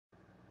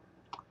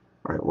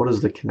All right, what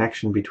is the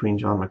connection between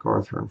John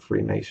MacArthur and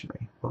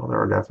Freemasonry? Well, there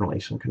are definitely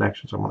some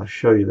connections. I'm going to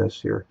show you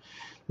this here.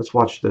 Let's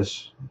watch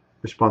this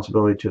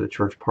Responsibility to the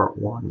Church Part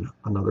 1,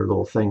 another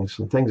little thing,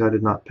 some things I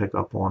did not pick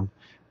up on,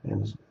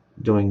 and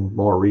doing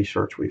more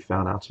research we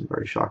found out some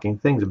very shocking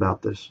things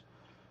about this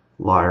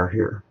liar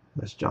here,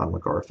 this John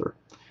MacArthur.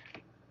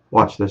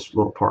 Watch this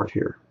little part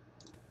here.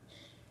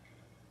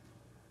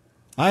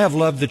 I have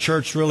loved the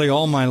church really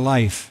all my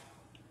life.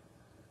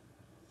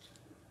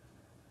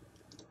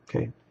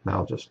 Okay,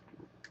 now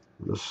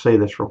let's say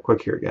this real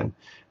quick here again.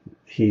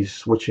 He's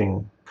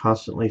switching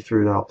constantly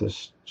throughout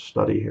this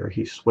study here.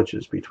 He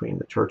switches between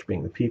the church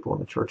being the people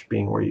and the church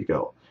being where you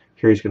go.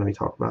 Here's going to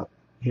talk about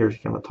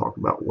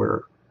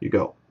where you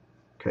go.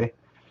 Okay?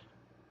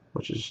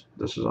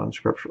 This is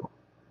unscriptural.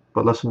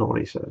 But listen to what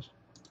he says.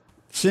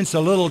 Since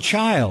a little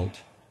child,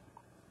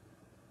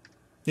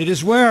 it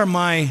is where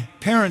my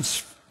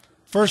parents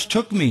first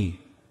took me,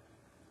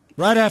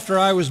 right after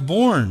I was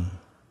born.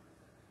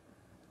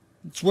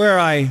 It's where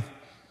I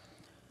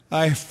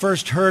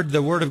first heard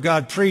the Word of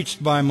God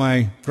preached by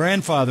my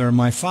grandfather and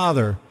my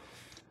father.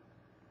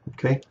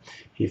 Okay?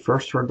 He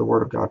first heard the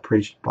Word of God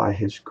preached by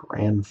his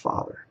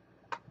grandfather.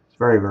 It's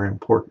very, very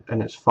important.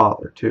 And his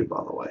father, too,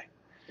 by the way.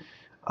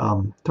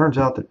 Turns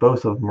out that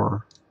both of them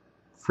are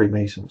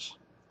Freemasons.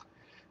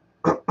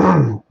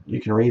 You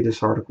can read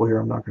this article here.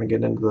 I'm not going to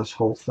get into this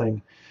whole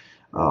thing.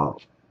 I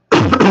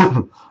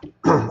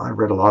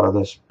read a lot of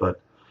this,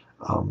 but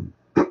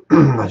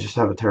I just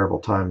have a terrible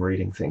time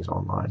reading things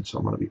online, so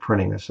I'm going to be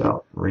printing this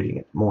out and reading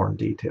it more in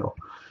detail.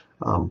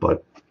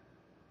 But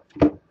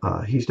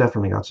he's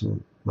definitely got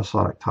some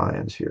Masonic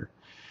tie-ins here.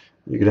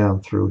 You go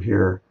down through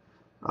here.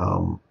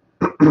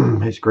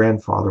 His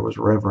grandfather was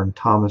Reverend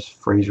Thomas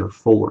Fraser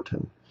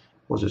Fullerton,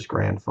 was his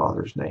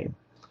grandfather's name.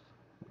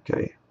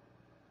 Okay,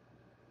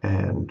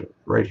 and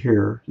right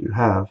here you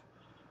have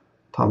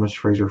Thomas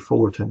Fraser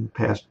Fullerton,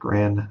 past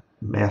Grand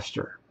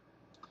Master.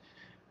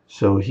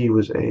 So he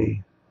was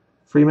a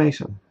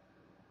Freemason,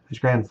 his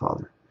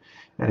grandfather,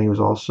 and he was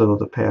also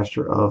the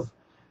pastor of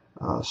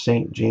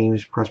St.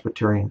 James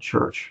Presbyterian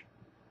Church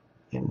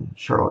in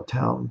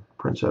Charlottetown,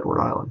 Prince Edward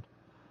Island.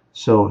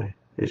 So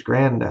his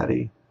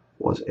granddaddy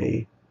was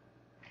a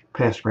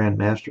past Grand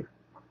Master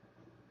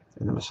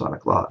in the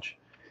Masonic Lodge.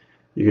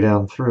 You go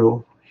down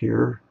through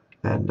here,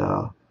 and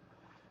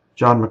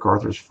John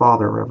MacArthur's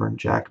father, Reverend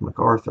Jack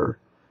MacArthur,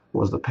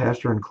 was the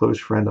pastor and close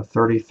friend of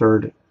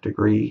 33rd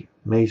degree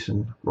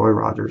Mason Roy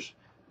Rogers,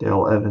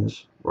 Dale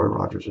Evans, Roy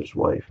Rogers'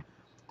 wife,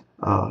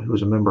 who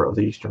was a member of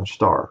the Eastern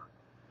Star.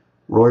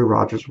 Roy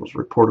Rogers was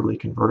reportedly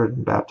converted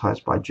and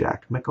baptized by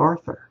Jack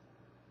MacArthur.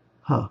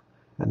 And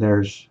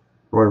there's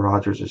Roy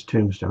Rogers'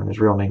 tombstone. His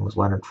real name was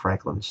Leonard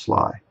Franklin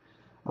Sly.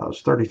 It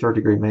was 33rd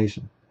degree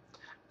Mason.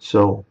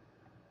 So,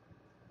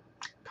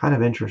 kind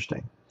of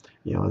interesting,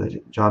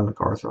 that John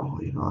MacArthur,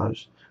 I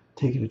was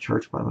taken to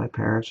church by my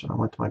parents, and I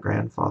went to my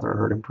grandfather, I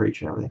heard him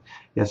preach and everything.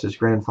 Yes, his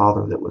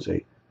grandfather that was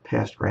a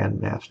past Grand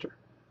Master.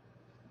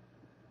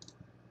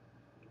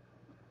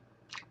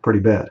 Pretty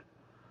bad.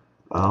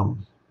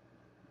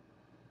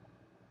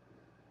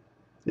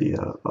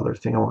 The other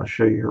thing I want to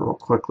show you here real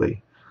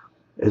quickly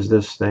is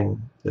this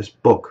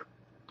book.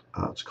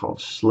 It's called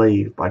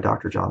Slave by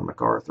Dr. John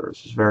MacArthur.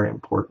 This is very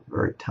important,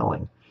 very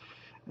telling.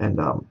 And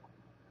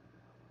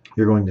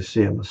you're going to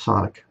see a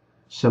Masonic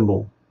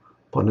symbol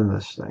put in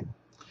this thing.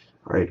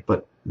 All right,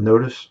 but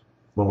notice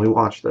when we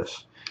watch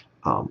this,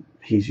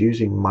 he's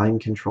using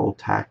mind control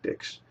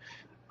tactics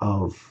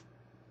of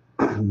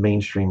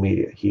mainstream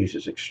media. He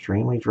uses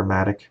extremely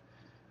dramatic,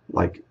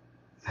 like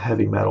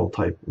heavy metal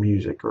type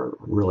music, or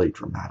really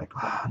dramatic,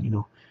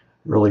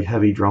 really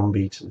heavy drum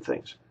beats and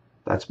things.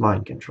 That's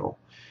mind control.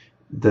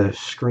 The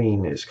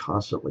screen is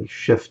constantly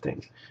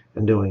shifting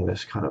and doing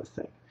this kind of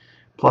thing.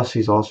 Plus,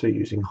 he's also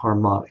using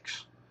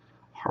harmonics.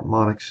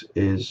 Harmonics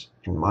is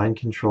in mind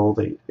control.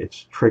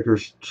 It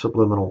triggers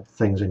subliminal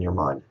things in your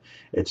mind.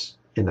 It's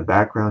in the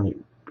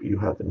background. You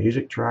have the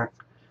music track,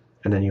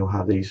 and then you'll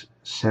have these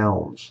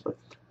sounds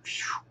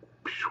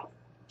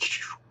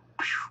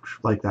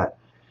like that.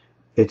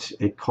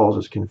 It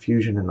causes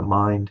confusion in the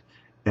mind,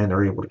 and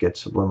they're able to get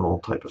subliminal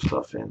type of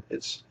stuff in.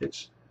 It's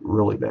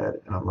really bad,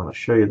 and I'm going to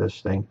show you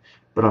this thing,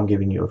 but I'm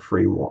giving you a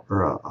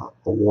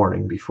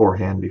warning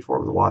beforehand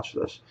before we watch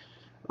this.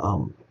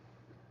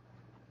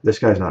 This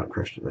guy's not a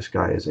Christian. This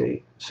guy is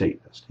a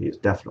Satanist. He is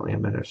definitely a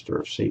minister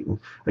of Satan.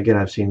 Again,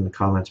 I've seen in the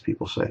comments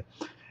people say,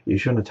 you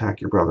shouldn't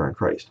attack your brother in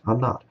Christ. I'm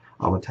not.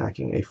 I'm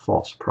attacking a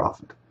false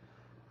prophet.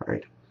 All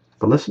right.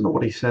 But listen to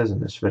what he says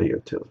in this video,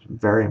 too. It's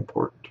very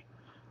important.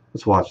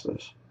 Let's watch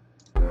this.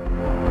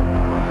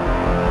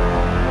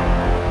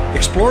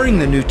 Exploring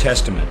the New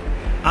Testament,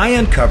 I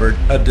uncovered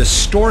a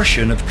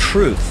distortion of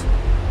truth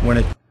when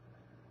it...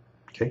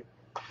 Okay.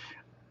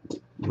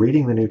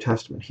 Reading the New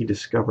Testament, he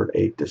discovered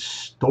a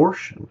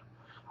distortion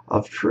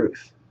of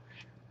truth.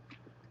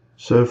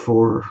 So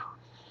for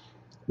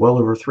well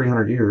over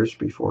 300 years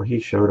before he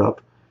showed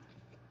up,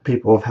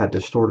 people have had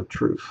distorted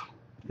truth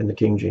in the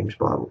King James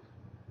Bible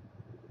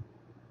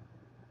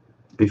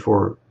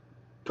before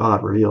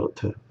God revealed it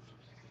to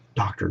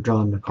Dr.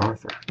 John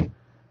MacArthur.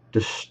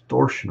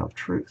 Distortion of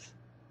truth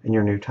in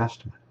your New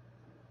Testament.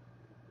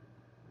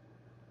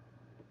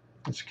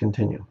 Let's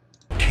continue.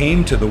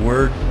 Came to the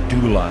word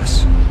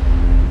doulos.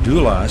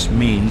 Doulos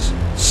means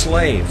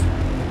slave.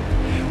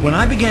 When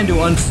I began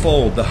to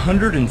unfold the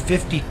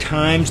 150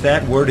 times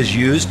that word is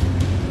used,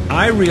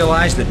 I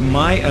realized that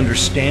my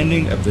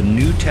understanding of the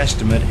New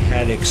Testament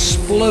had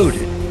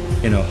exploded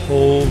in a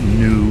whole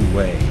new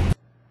way.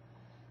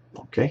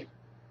 Okay?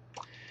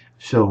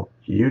 So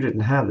you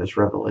didn't have this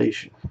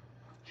revelation.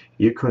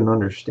 You couldn't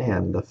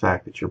understand the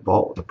fact that you're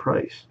bought with a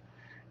price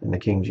in the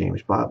King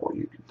James Bible.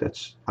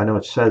 I know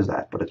it says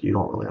that, but you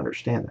don't really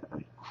understand that. I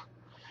mean,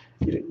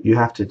 you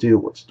have to do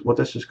what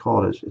this is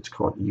called. It's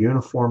called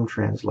uniform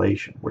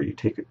translation, where you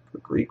take a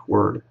Greek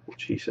word,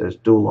 which he says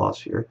doulos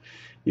here,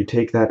 you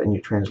take that and you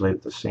translate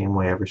it the same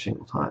way every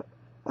single time.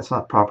 That's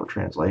not proper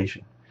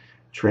translation.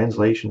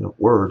 Translation of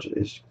words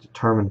is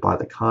determined by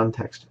the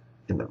context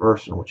in the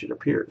verse in which it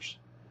appears.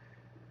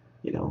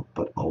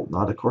 But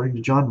not according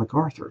to John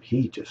MacArthur.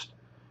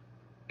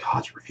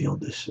 God's revealed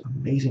this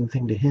amazing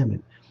thing to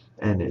him,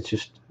 and it's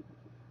just,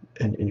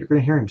 and you're going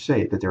to hear him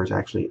say that there's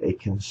actually a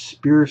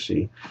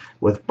conspiracy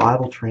with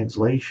Bible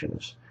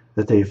translations,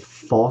 that they've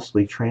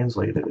falsely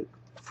translated it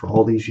for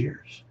all these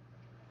years,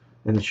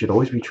 and it should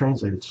always be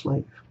translated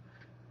slave.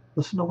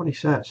 Listen to what he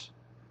says,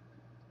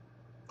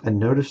 and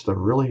notice the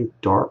really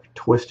dark,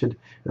 twisted,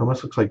 it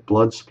almost looks like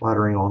blood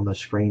splattering on the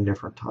screen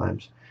different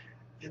times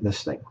in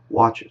this thing.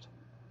 Watch it.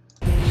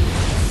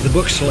 The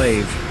book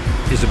Slave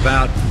is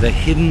about the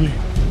hidden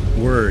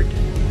word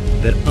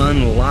that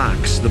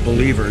unlocks the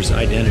believer's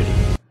identity.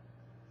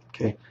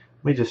 Okay,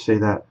 let me just say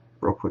that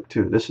real quick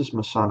too. This is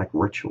Masonic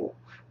ritual.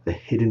 The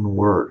hidden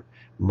word,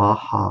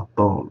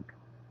 Mahabone,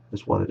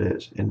 is what it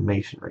is in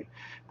Masonry.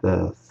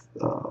 The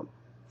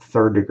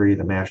third degree,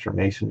 the Master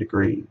Mason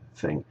degree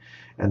thing,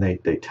 and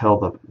they tell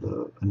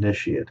the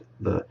initiate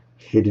the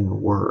hidden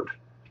word,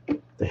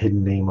 the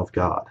hidden name of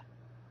God,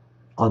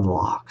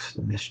 unlocks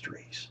the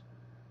mysteries.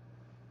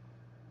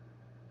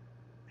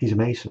 He's a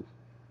Mason.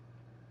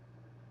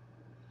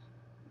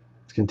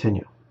 Let's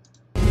continue.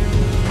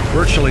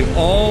 Virtually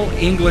all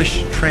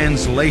English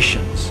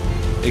translations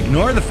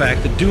ignore the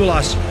fact that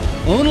doulos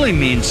only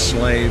means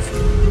slave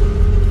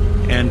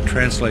and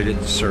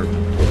translated servant.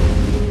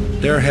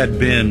 There had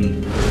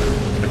been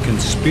a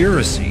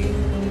conspiracy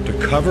to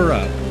cover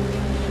up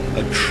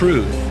a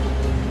truth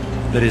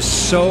that is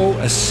so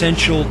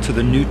essential to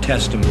the New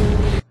Testament.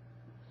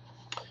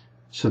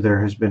 So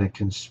there has been a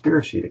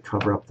conspiracy to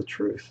cover up the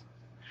truth.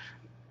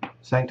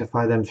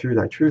 Sanctify them through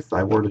thy truth,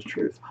 thy word is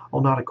truth. Oh,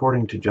 not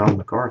according to John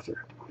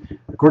MacArthur.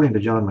 According to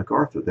John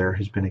MacArthur, there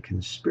has been a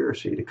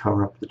conspiracy to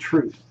cover up the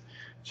truth.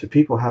 So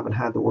people haven't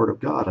had the word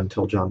of God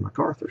until John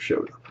MacArthur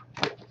showed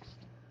up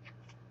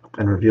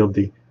and revealed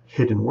the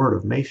hidden word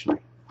of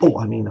Masonry.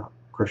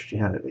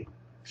 Christianity.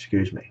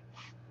 Excuse me.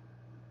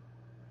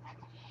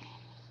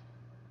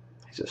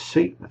 He's a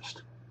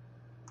Satanist.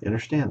 You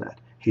understand that?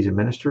 He's a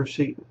minister of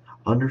Satan.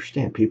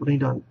 Understand, people need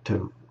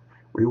to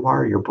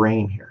rewire your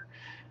brain here.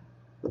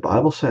 The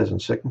Bible says in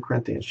 2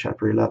 Corinthians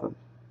chapter 11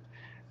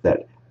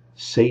 that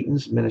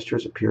Satan's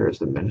ministers appear as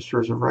the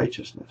ministers of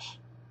righteousness.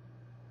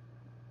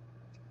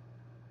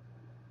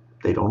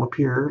 They don't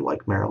appear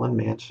like Marilyn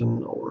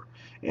Manson or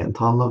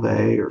Anton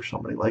LaVey or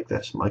somebody like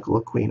this,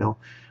 Michael Aquino.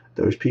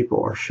 Those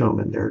people are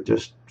showmen. They're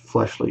just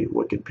fleshly,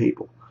 wicked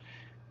people.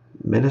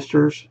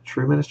 Ministers,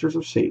 true ministers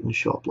of Satan,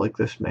 show up like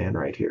this man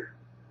right here.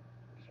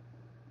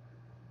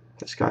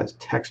 This guy's a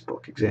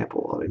textbook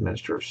example of a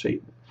minister of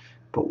Satan.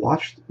 But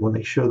watch when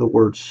they show the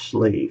word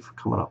slave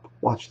coming up.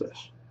 Watch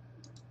this.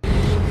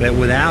 That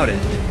without it,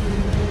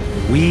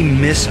 we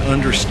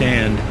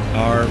misunderstand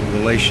our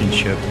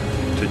relationship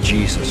to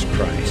Jesus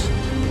Christ.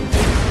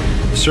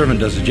 The servant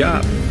does a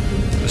job.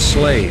 The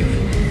slave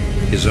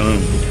is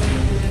owned.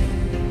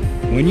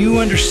 When you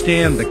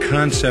understand the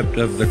concept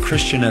of the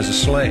Christian as a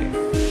slave,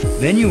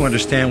 then you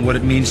understand what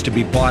it means to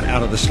be bought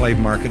out of the slave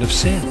market of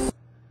sin.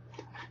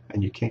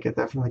 And you can't get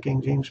that from the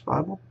King James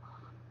Bible?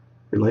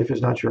 Your life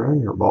is not your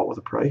own, you're bought with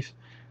a price.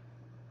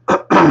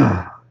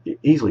 You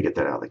easily get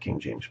that out of the King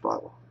James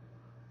Bible.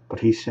 But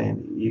he's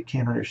saying you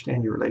can't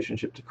understand your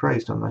relationship to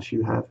Christ unless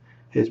you have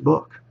his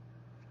book.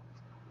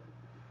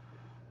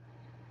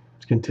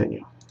 Let's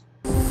continue.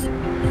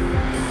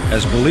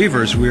 As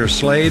believers, we are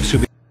slaves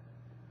who...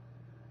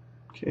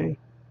 Okay.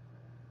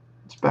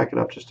 Let's back it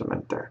up just a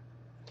minute there.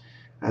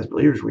 As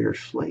believers, we are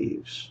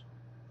slaves.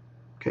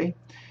 Okay.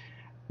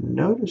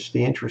 Notice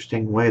the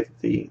interesting way that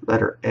the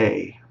letter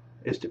A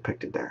is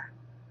depicted there.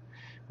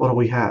 What do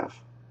we have?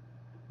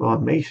 Well,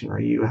 in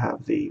Masonry, you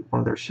have one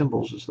of their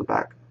symbols is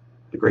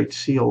the great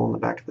seal on the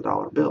back of the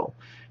dollar bill.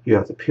 You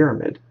have the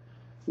pyramid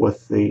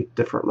with the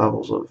different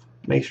levels of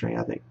Masonry.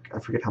 I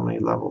forget how many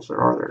levels there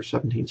are there.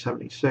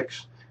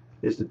 1776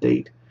 is the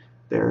date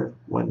there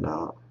when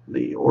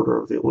the Order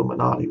of the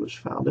Illuminati was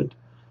founded.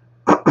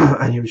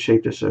 And he was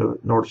shaped as a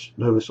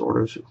Novus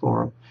Ordo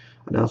Seclorum,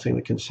 announcing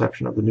the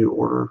conception of the new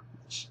order,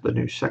 the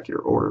new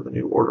secular order, the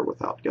new order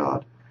without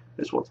God,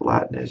 is what the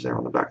Latin is there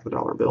on the back of the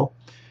dollar bill.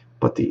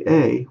 but the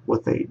A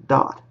with a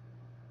dot,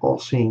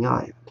 all-seeing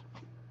eye.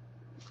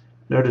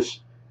 Notice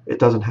it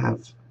doesn't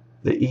have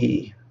the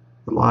E,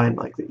 the line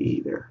like the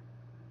E there,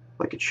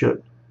 like it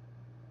should.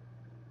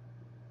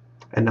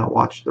 And now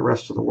watch the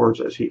rest of the words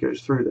as he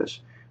goes through this.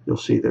 You'll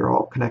see they're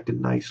all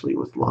connected nicely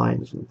with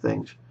lines and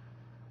things.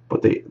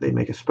 But they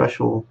make a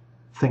special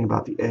thing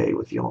about the A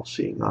with the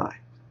all-seeing eye.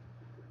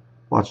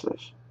 Watch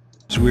this.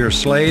 So we are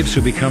slaves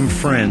who become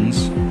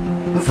friends,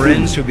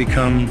 friends who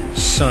become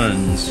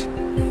sons,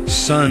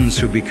 sons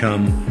who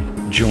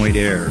become joint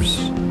heirs.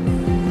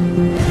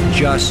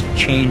 Just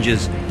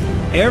changes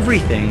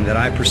everything that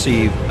I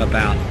perceive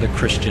about the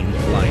Christian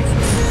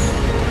life.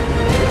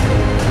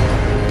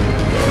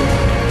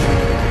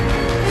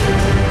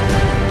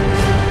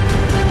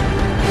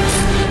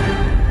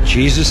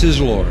 Jesus is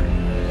Lord,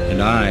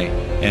 and I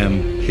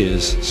am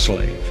his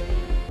slave.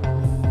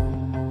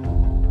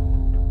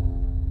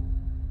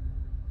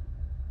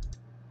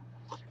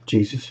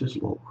 Jesus is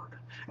Lord,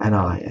 and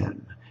I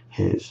am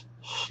his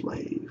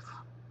slave.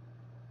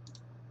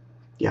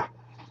 Yeah.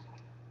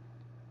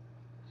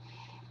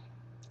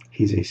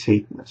 He's a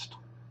Satanist.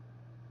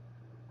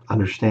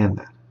 Understand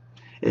that.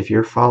 If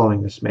you're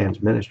following this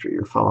man's ministry,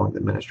 you're following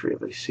the ministry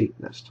of a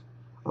Satanist,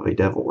 of a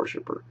devil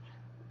worshiper,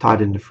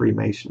 tied into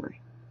Freemasonry.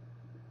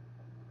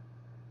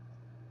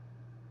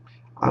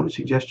 I would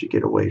suggest you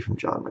get away from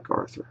John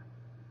MacArthur.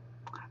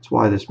 That's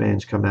why this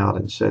man's come out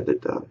and said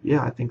that,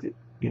 yeah, I think that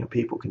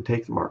people can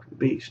take the mark of the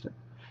beast and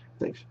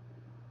things.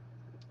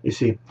 You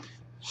see,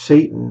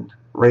 Satan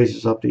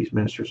raises up these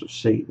ministers of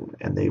Satan,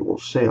 and they will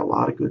say a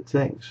lot of good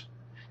things,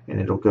 and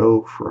it'll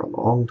go for a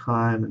long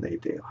time, and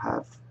they'll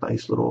have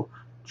nice little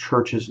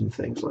churches and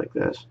things like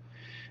this.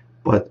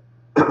 But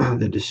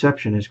the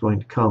deception is going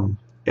to come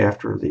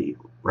after the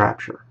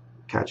rapture,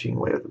 catching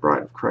away of the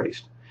bride of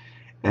Christ.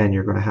 And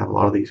you're going to have a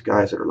lot of these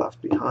guys that are left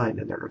behind,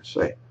 and they're going to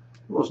say, it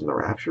wasn't the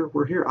rapture,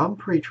 we're here, I'm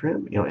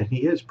pre-trib, and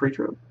he is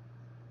pre-trib.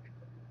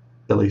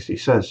 At least he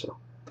says so.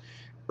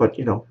 But,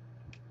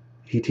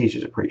 he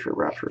teaches a pre-trib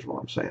rapture is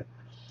what I'm saying.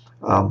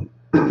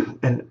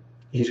 And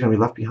he's going to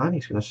be left behind.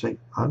 He's going to say,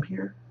 I'm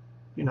here.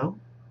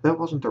 That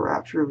wasn't the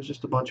rapture. It was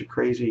just a bunch of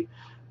crazy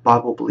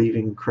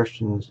Bible-believing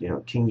Christians,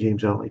 King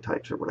James only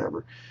types or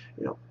whatever.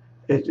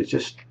 It's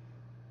just,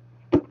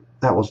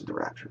 that wasn't the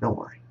rapture. Don't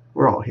worry.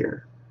 We're all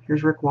here.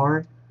 Here's Rick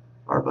Warren,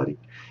 our buddy.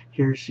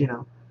 Here's,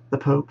 the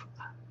Pope.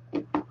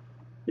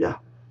 Yeah.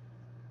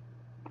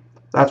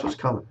 That's what's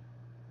coming.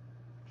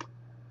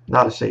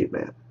 Not a saved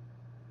man.